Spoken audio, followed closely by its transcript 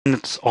And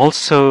it's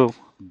also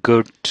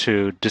good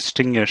to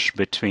distinguish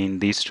between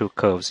these two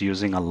curves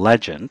using a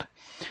legend,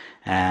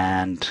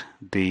 and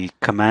the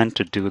command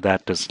to do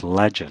that is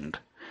legend.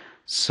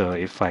 So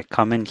if I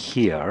come in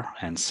here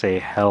and say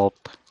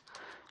help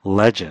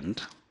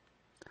legend,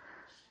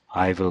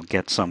 I will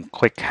get some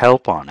quick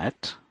help on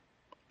it.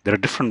 There are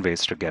different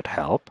ways to get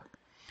help,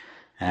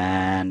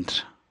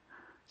 and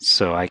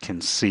so I can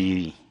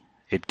see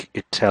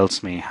it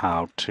tells me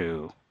how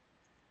to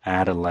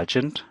add a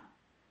legend.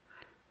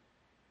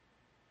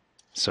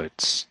 So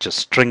it's just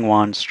string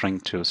 1,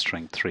 string 2,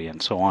 string 3,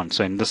 and so on.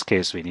 So in this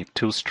case, we need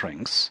 2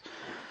 strings,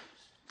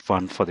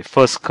 one for the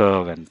first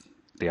curve and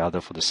the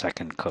other for the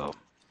second curve.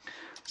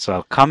 So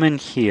I'll come in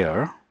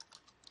here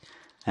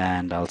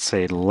and I'll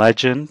say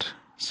legend.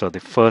 So the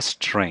first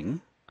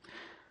string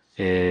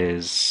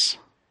is,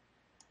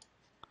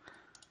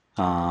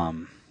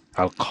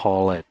 I'll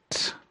call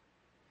it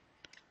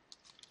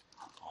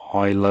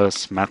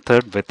Euler's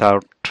method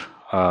without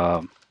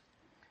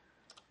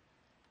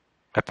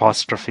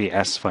apostrophe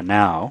s for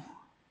now.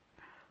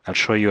 I'll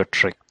show you a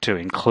trick to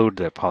include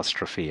the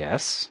apostrophe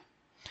s,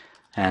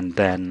 and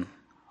then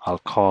I'll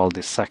call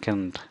the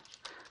second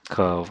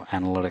curve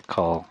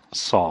analytical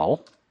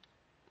sol,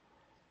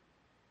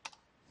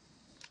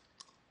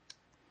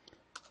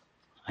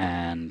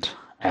 and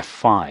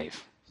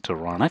F5 to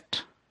run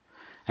it.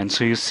 And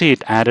so you see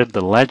it added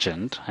the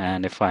legend,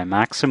 and if I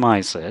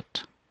maximize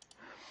it,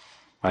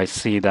 I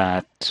see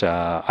that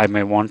I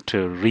may want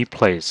to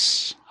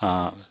replace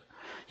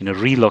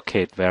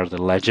relocate where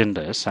the legend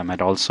is. I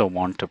might also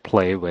want to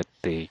play with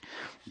the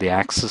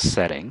axis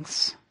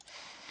settings.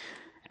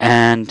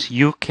 And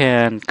you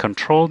can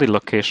control the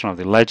location of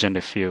the legend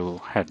if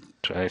you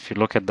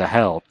look at the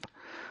help.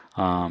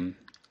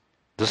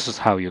 This is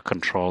how you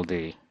control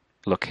the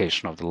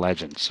location of the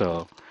legend.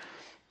 So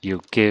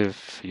you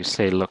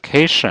say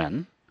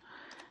location,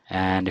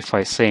 and if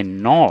I say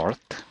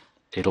north,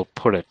 it'll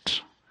put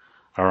it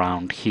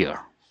around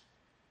here.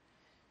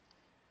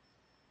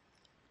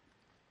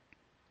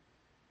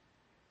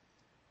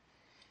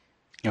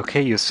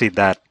 Okay, you see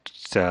that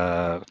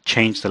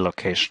changed the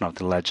location of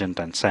the legend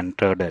and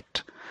centered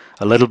it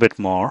a little bit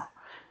more.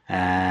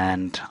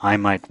 And I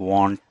might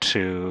want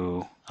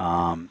to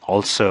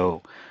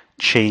also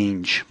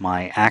change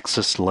my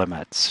axis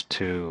limits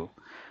to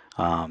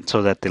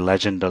so that the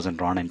legend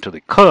doesn't run into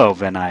the curve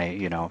when I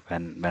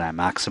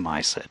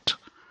maximize it.